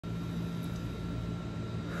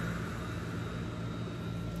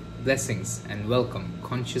Blessings and welcome,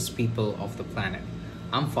 conscious people of the planet.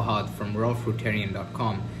 I'm Fahad from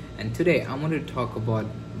fruitarian.com, and today I want to talk about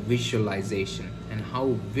visualization and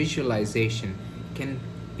how visualization can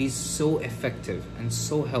be so effective and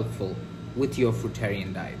so helpful with your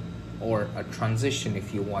fruitarian diet, or a transition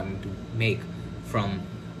if you want to make from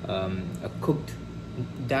a cooked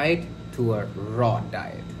diet to a raw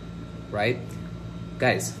diet, right?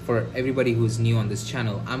 Guys, for everybody who's new on this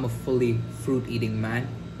channel, I'm a fully fruit eating man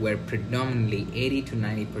where predominantly 80 to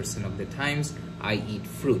 90% of the times I eat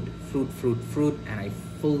fruit, and I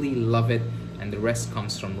fully love it, and the rest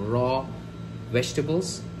comes from raw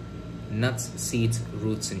vegetables, nuts, seeds,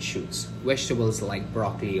 roots and shoots. Vegetables like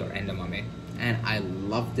broccoli or edamame. And I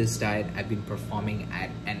love this diet. I've been performing at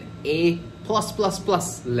an A++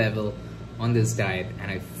 level on this diet, and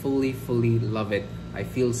I fully love it. I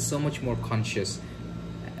feel so much more conscious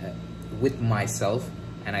with myself,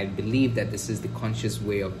 and I believe that this is the conscious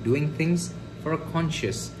way of doing things for a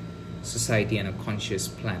conscious society and a conscious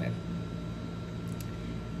planet.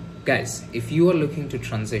 Guys, if you are looking to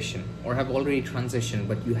transition or have already transitioned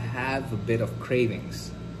but you have a bit of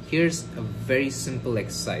cravings, here's a very simple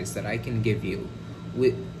exercise that I can give you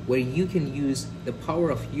where you can use the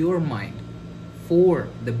power of your mind for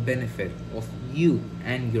the benefit of you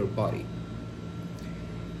and your body.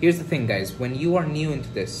 Here's the thing, guys, when you are new into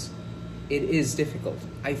this, it is difficult.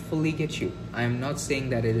 I fully get you. I am not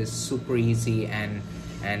saying that it is super easy and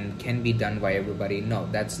can be done by everybody. No,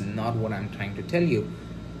 that's not what I'm trying to tell you.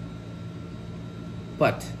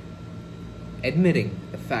 But admitting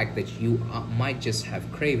the fact that you might just have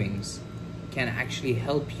cravings can actually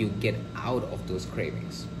help you get out of those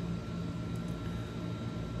cravings.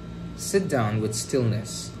 Sit down with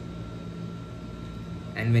stillness,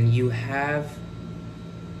 and when you have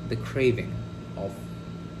the craving of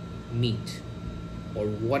meat or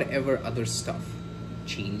whatever other stuff,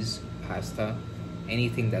 cheese, pasta,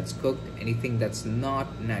 anything that's cooked, anything that's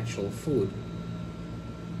not natural food,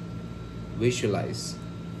 visualize,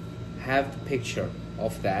 have the picture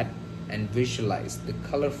of that, and visualize the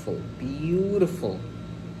colorful, beautiful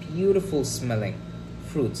smelling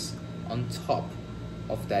fruits on top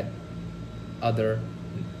of that other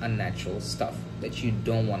unnatural stuff that you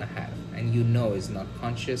don't want to have and you know is not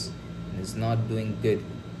conscious and is not doing good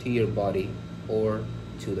to your body or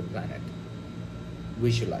to the planet.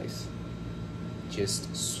 Visualize.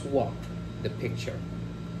 Just swap the picture,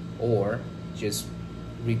 or just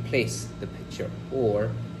replace the picture,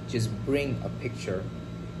 or just bring a picture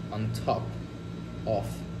on top of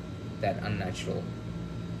that unnatural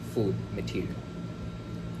food material.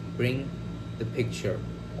 Bring the picture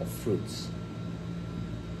of fruits.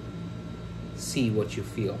 See what you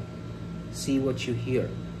feel. See what you hear.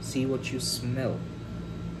 See what you smell.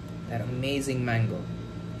 That amazing mango,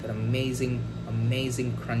 that amazing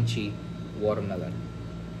crunchy watermelon,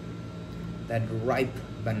 that ripe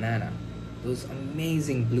banana, those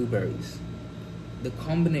amazing blueberries, the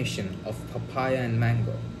combination of papaya and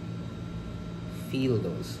mango. Feel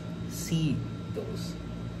those, see those,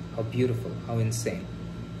 how beautiful, how insane.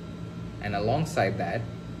 And alongside that,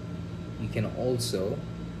 you can also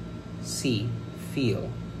see, feel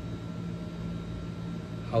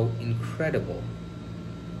how incredible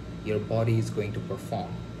your body is going to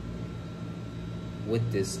perform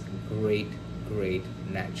with this great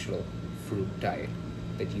natural fruit diet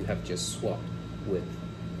that you have just swapped with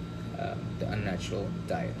the unnatural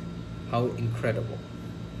diet. How incredible,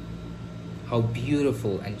 how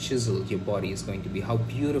beautiful and chiseled your body is going to be, how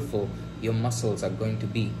beautiful your muscles are going to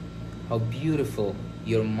be, how beautiful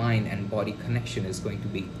your mind and body connection is going to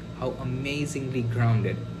be, how amazingly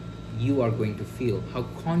grounded you are going to feel, how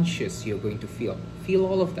conscious you're going to feel. Feel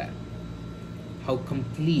all of that. How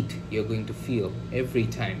complete you're going to feel every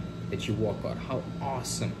time that you walk out. How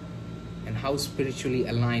awesome and how spiritually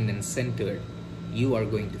aligned and centered you are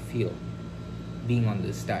going to feel being on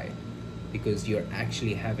this diet, because you're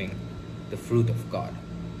actually having the fruit of God,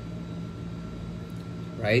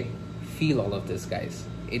 right? Feel all of this, guys.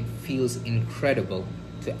 It feels incredible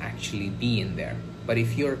to actually be in there. But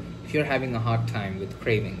if you're having a hard time with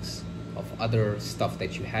cravings of other stuff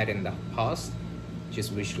that you had in the past,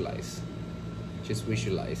 just visualize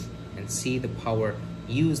and see the power.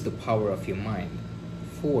 Use the power of your mind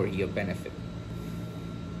for your benefit.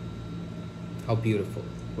 How beautiful,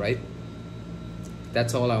 right?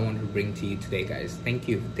 That's all I wanted to bring to you today, guys. Thank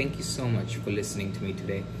you so much for listening to me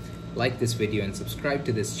today. Like this video and subscribe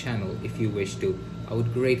to this channel if you wish to. I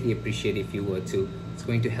would greatly appreciate if you were to. It's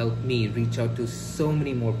going to help me reach out to so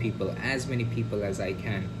many more people, as many people as I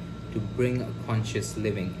can, to bring a conscious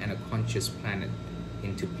living and a conscious planet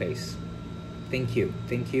into place. Thank you.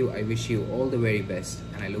 Thank you. I wish you all the very best,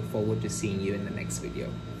 and I look forward to seeing you in the next video.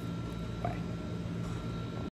 Bye.